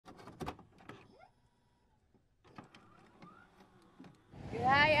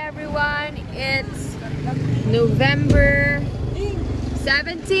November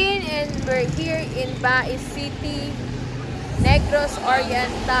 17 and we're here in Bae City, Negros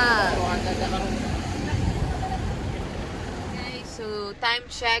Occidental. Okay, so time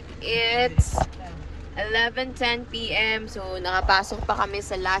check, it's 11:10 p.m. So nakapasok pa kami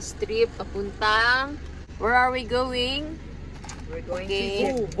sa last trip papuntang, where are we going? We're going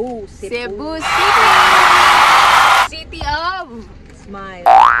to Cebu City! City of Smile.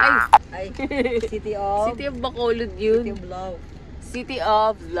 Ay! City of Bacolod yun. City of Love. City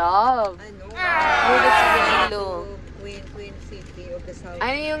of Love. Ano? Queen City of the South.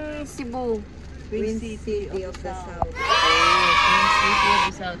 Ano yung Cebu? Queen City of the South. Queen City of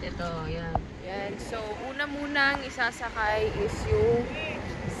the South. Ito, yan. Yan. So, una munang isasakay is yung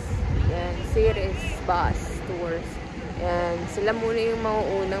cherished bus tours. Yan. Sila muna yung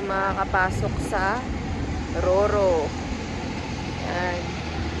mauunang makakapasok sa Roro. Yan.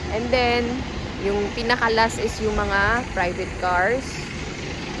 And then, yung pinakalas is yung mga private cars.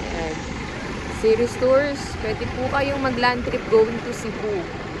 Yan. Series tours. Pwede po kayong mag-land trip going to Cebu.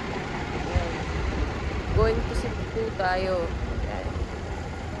 Yan. Going to Cebu tayo. Yan.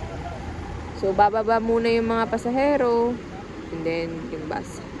 So, bababa muna yung mga pasahero. And then, yung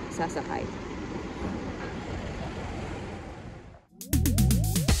bus sasakay.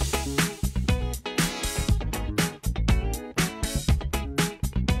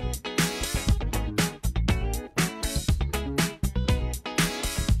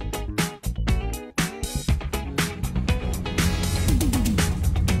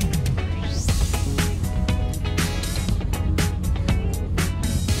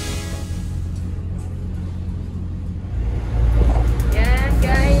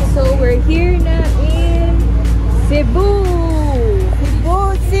 We're here na in Cebu!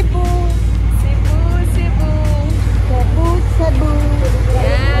 Cebu!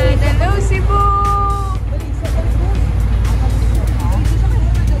 Yan! Hello, Cebu!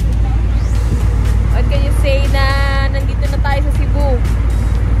 What can you say na nandito na tayo sa Cebu?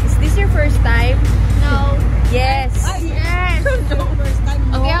 Is this your first time? No. Yes! Yes! First time.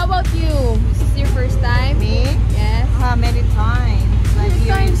 Okay, how about you? Is this your first time? Me? Yes. Many times.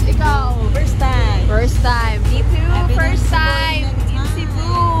 Times ikaw? First time. First time. Me too. First time in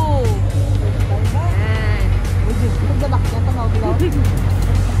Cebu. Yan.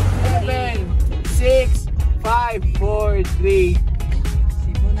 7, 6, 5, 4, 3.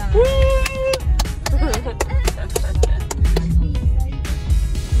 Cebu na.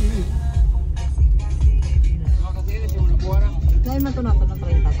 Kaya man ito natin ng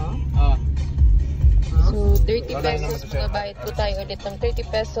 30 to? So, 30 pesos. Magabayad po tayo ulit ng 30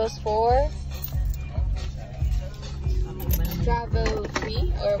 pesos for travel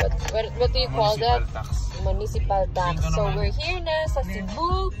fee? Or what do you call that? Municipal tax. So, we're here na sa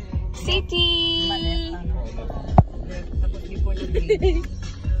Cebu City!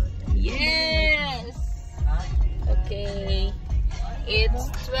 Yes! Okay.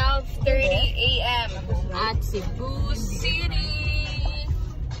 It's 12:30 a.m. at Cebu City!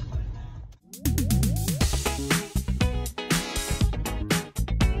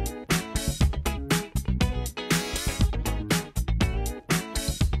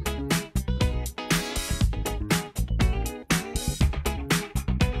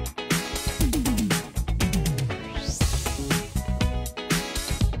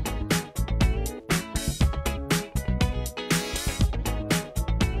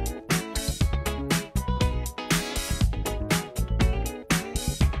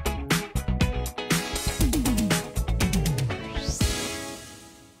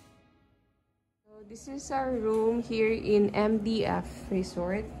 This is our room here in MDF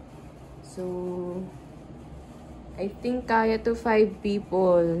Resort. So, I think kaya to 5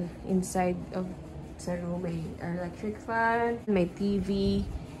 people inside of sa room. May electric fan, may TV,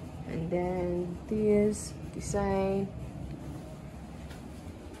 and then this design.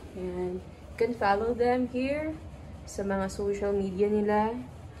 And you can follow them here sa mga social media nila.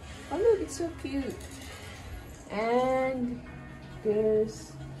 Oh look, it's so cute. And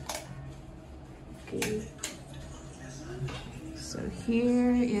this. Okay. So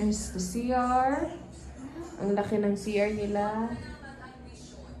here is the CR. Ang laki ng CR nila.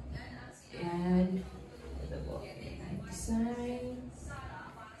 And ito po, design.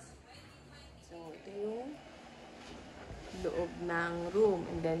 So ito yung loob ng room.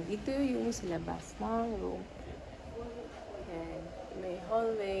 And then dito yung sa labas ng room. And may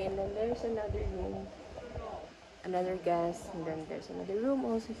hallway. And then there's another room. Another guest. And then there's another room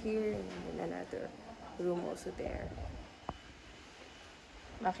also here. And then another room also there.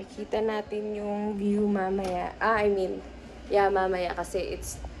 Makikita natin yung view mamaya. Mamaya kasi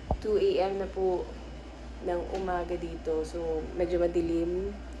it's 2 a.m. na po. ng umaga dito. So, medyo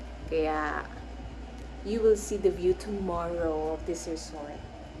madilim. Kaya, you will see the view tomorrow of this resort.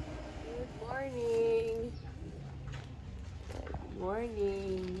 Good morning! Good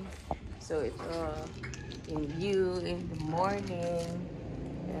morning! So, ito yung view in the morning.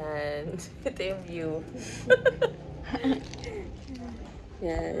 And, ito yung view.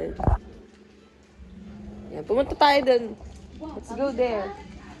 Yan. Yan. Pumunta tayo dun. Let's go there.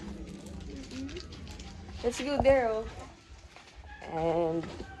 Let's go there, oh. And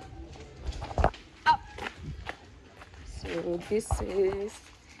up. So this is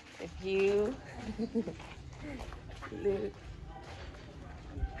the view. Look.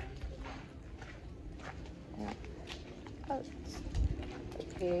 Out.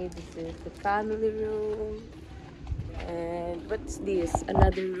 Okay, this is the family room. And what's this?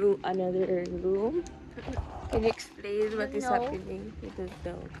 Another room. Another room. Can you explain what is happening? You don't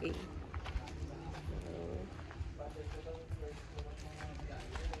know. Okay.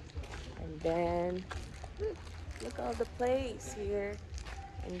 And then look all the place here.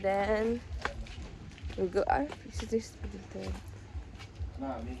 And then we go. Is this the?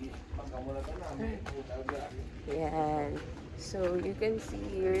 Yeah. So you can see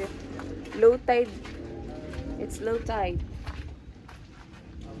here low tide. It's low tide.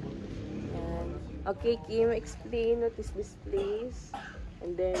 Okay, Kim, explain what is this place.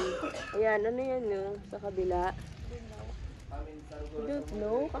 And then, ayan, ano yan, no? Sa kabila. You don't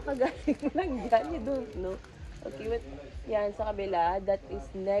know? Kakagaling mo lang yan. You don't know. Okay, what? Yan, sa kabila. That is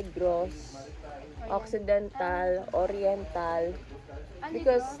Negros Occidental, Oriental.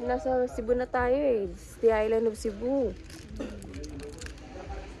 Because nasa Cebu na tayo eh. It's the island of Cebu.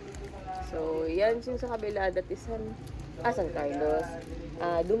 So, yan yung sa kabila. That is San Carlos.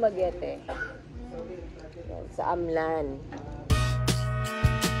 Dumaguete. Yan, sa Amlan.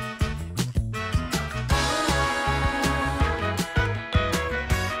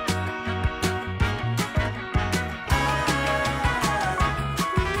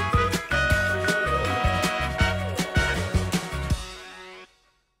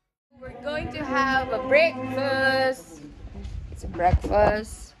 We're going to have a breakfast. It's a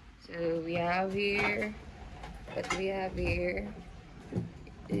breakfast. So we have here, what we have here.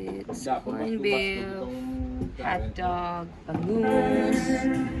 It's corned beef, hot dog, bangus,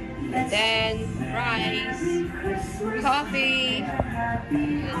 then rice, coffee.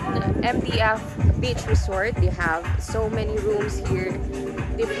 MDF Beach Resort, they have so many rooms here,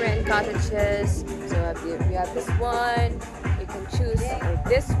 different cottages. So we have this one, you can choose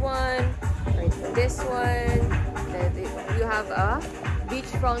this one, or this one. Then you have a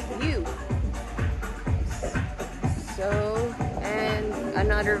beachfront view. So, and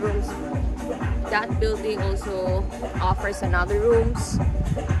another rooms. That building also offers another rooms.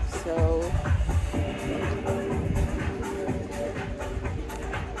 So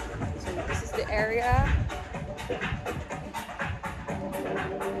this is the area.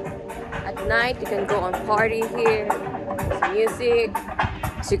 At night, you can go on party here. There's music,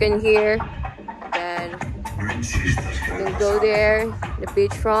 so you can hear. Then you can go there, the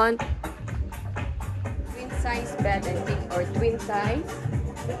beachfront. Size bed, I think, or twin size.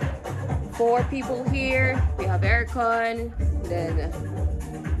 4 people here. We have aircon, then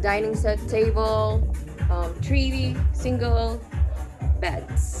dining set table, 3 single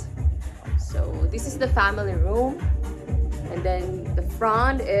beds. So this is the family room, and then the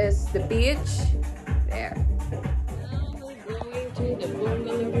front is the beach. There. Now we're going to the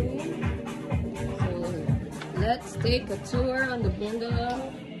bungalow room. So let's take a tour on the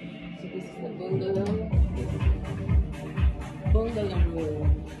bungalow. So this is the bungalow. Bungalow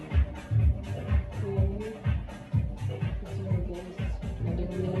room. Another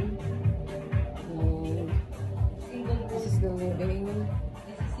room. This is the living.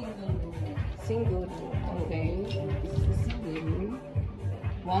 This is single room. Single room. Okay. This is the single room.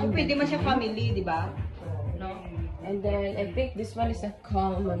 One. Pwede mo siya family, di ba? No. And then I think this one is a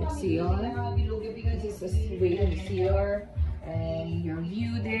common CR. This is a way to CR and your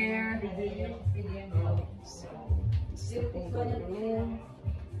view there. Room.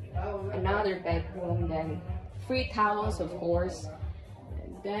 Another bedroom, then free towels, of course,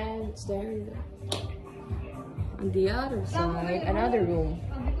 and then it's there on the other side, another room.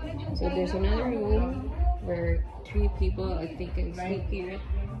 So there's another room where 3 people, I think, can sleep here.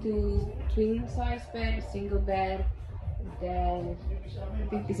 2 twin size bed, a single bed, and then I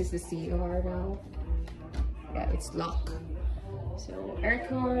think this is the CR now. Yeah, it's locked. So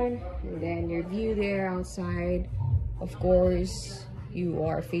aircon, and then your view there outside. Of course, you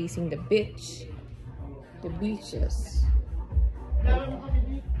are facing the beaches.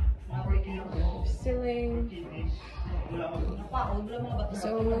 Ceiling.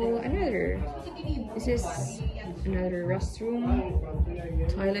 So another. This is another restroom,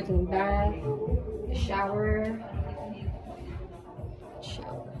 toilet and bath, shower.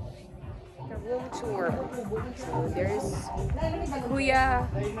 The room tour. So there's Kuya.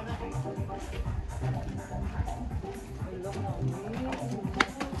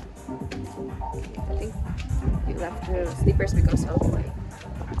 I think you left the sleepers because of like,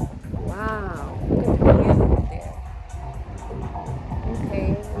 wow, look at the view there. Okay,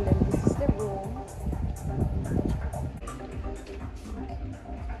 and then this is the room.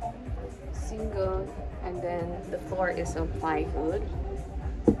 Single, and then the floor is on plywood.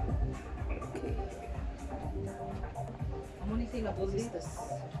 Okay. This is the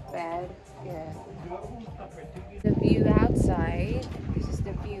bed. Yeah. The view outside. This is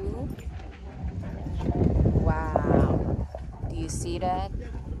the view. Wow. Do you see that?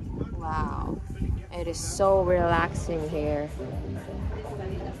 Wow. It is so relaxing here.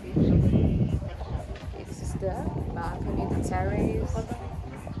 This is the balcony, the terrace.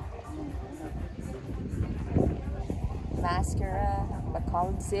 Mascara,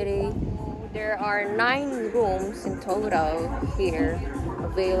 Bacolod City. There are 9 rooms in total here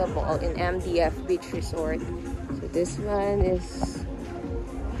available in MDF Beach Resort. So this one is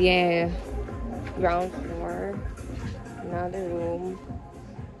the ground floor. Another room.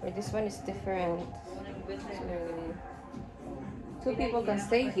 But this one is different. So 2 people can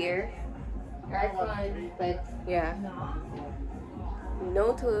stay here. Right one, but yeah.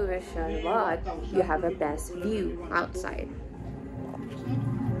 No television, but you have a best view outside.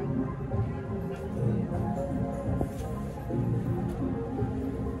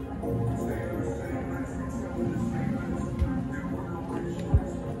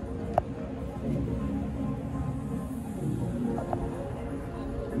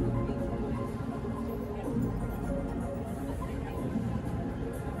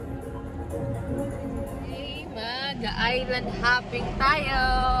 Mag-island hopping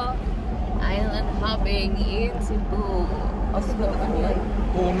tayo! Island hopping in Cebu. Oslob, ano yun?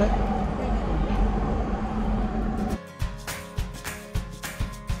 Una.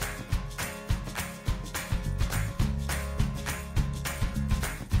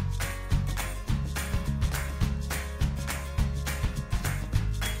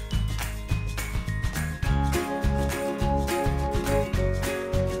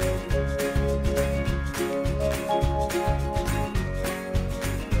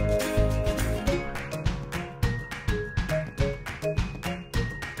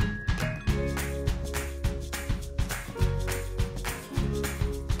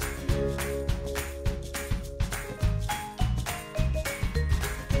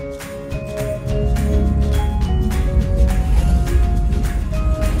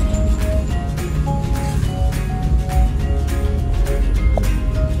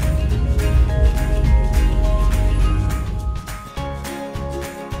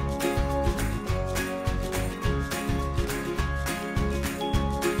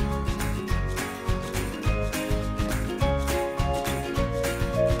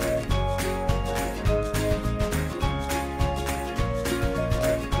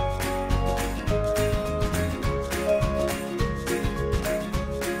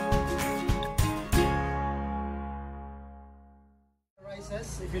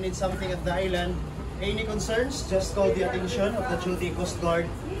 If you need something at the island, any concerns, just call the attention of the duty Coast Guard,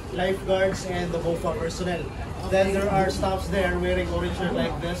 lifeguards, and the BOFA personnel. Then there are staffs there wearing orange shirt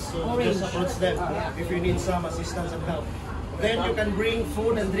like this, so just approach them if you need some assistance and help. Then you can bring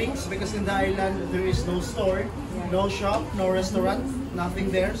food and drinks because in the island there is no store, no shop, no restaurant,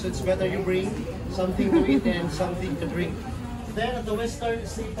 nothing there. So it's better you bring something to eat and something to drink. Then at the western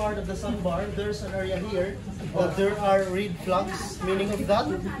sea part of the sandbar, there's an area here that there are reed flags, meaning of that,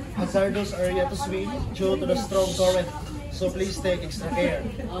 hazardous area to swim due to the strong current. So please take extra care.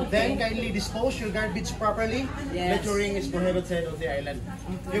 Then kindly dispose your garbage properly. Littering is prohibited on the island.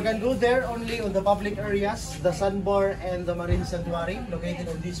 You can go there only on the public areas, the sandbar and the marine sanctuary located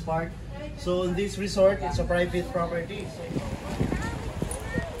on this part. So in this resort, it's a private property.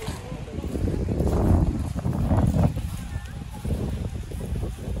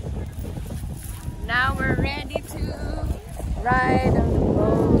 Now we're ready to ride on the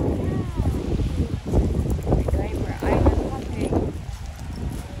boat. We're going for island hopping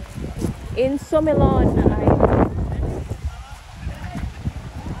in Sumilon Island.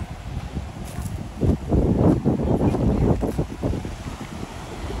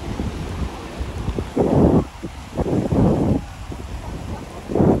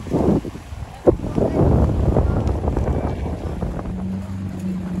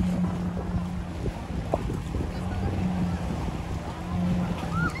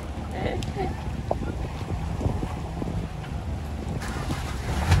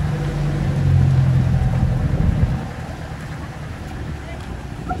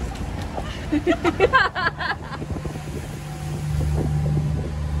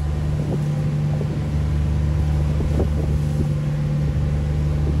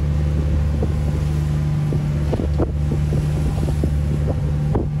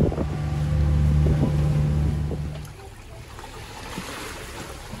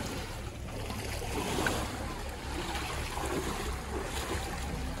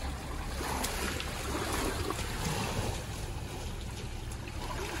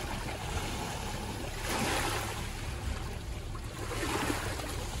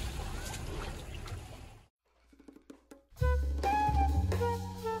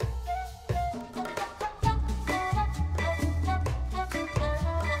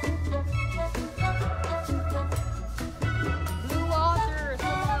 Blue water,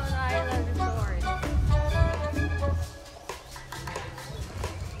 Sumilon Island Resort.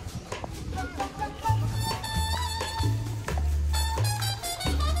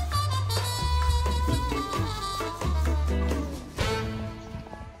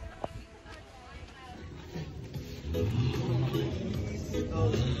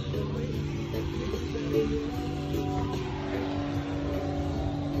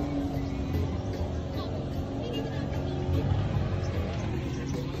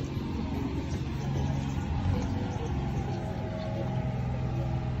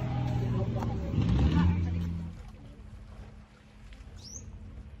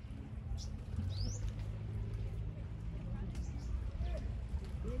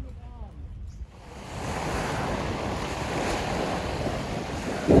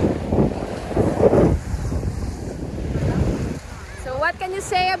 So what can you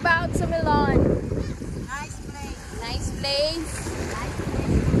say about Sumilon? Nice place. Nice place.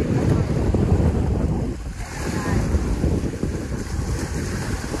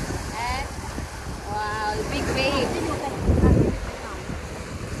 And wow, the big wave.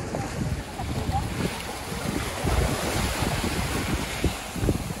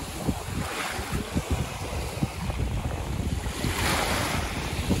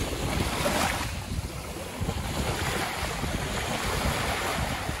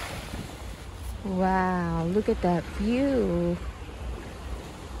 Wow, look at that view.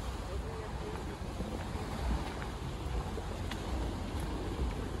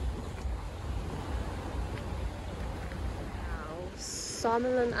 Wow,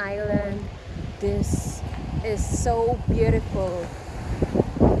 Sumilon Island. This is so beautiful.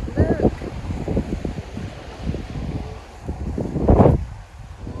 Look.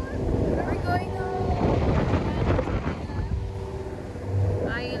 Where are we going now?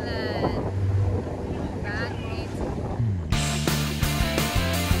 Island. Back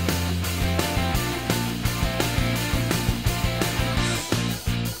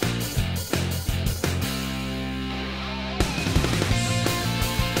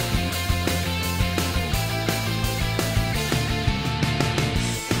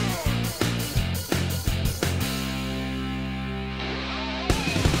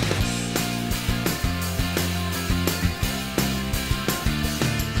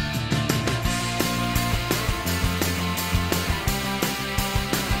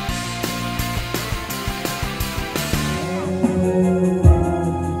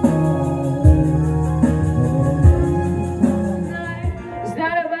It's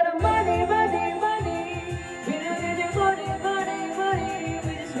not about the money, money, money. We don't need the money, money, money.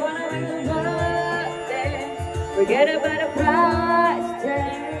 We just wanna make the money. Forget about the price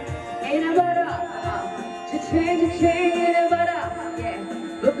tag. Ain't about to change, ain't about yeah.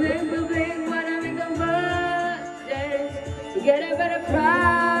 But bling, wanna make the money. Forget about the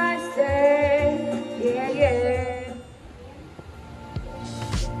price tag. Yeah, yeah.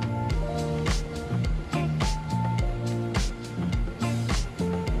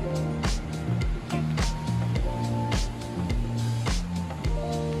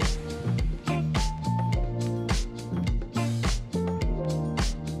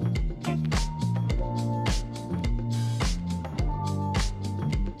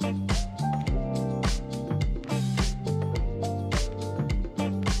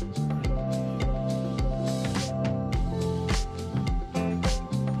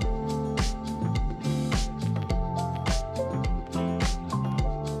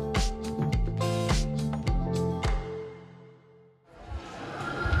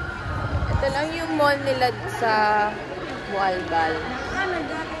 Ito lang yung mall nila sa Walbal.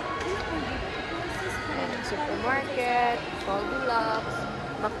 Ayan, supermarket, Goldilocks,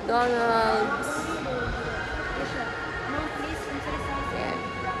 McDonald's. Ayan.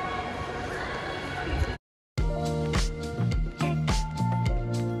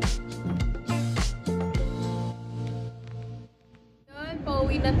 Yun, pauwi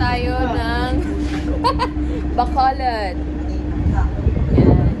Pauwi na tayo ng Bacolod.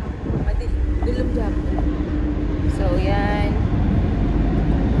 Yan. Dulong jam. So, yan.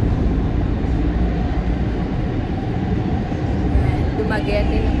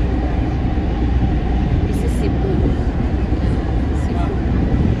 Dumaguete na po. This is Cebu. Cebu.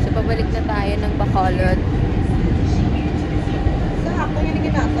 So, pabalik na tayo ng Bacolod. Ako yung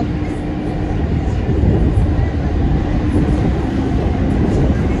ginatap.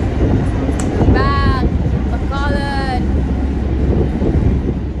 Back! Bacolod!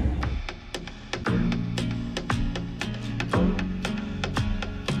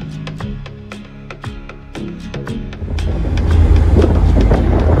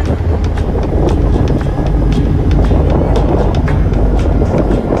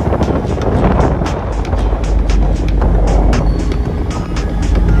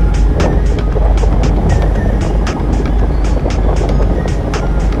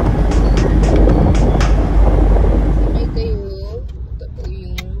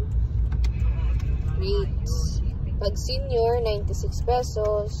 Pag senior, 96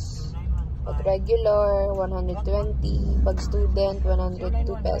 pesos. Pag regular, 120. Pag student, 102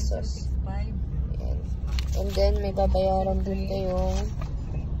 pesos. Ayan. And then, may babayaran din kayong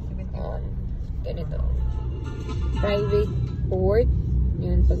ganito. Private port.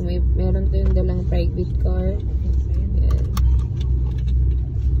 Ayan. Pag meron kayong dalang private car. Ayan.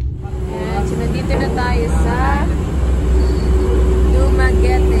 Ayan. So, nandito na tayo sa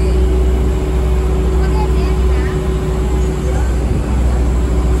Dumaguete.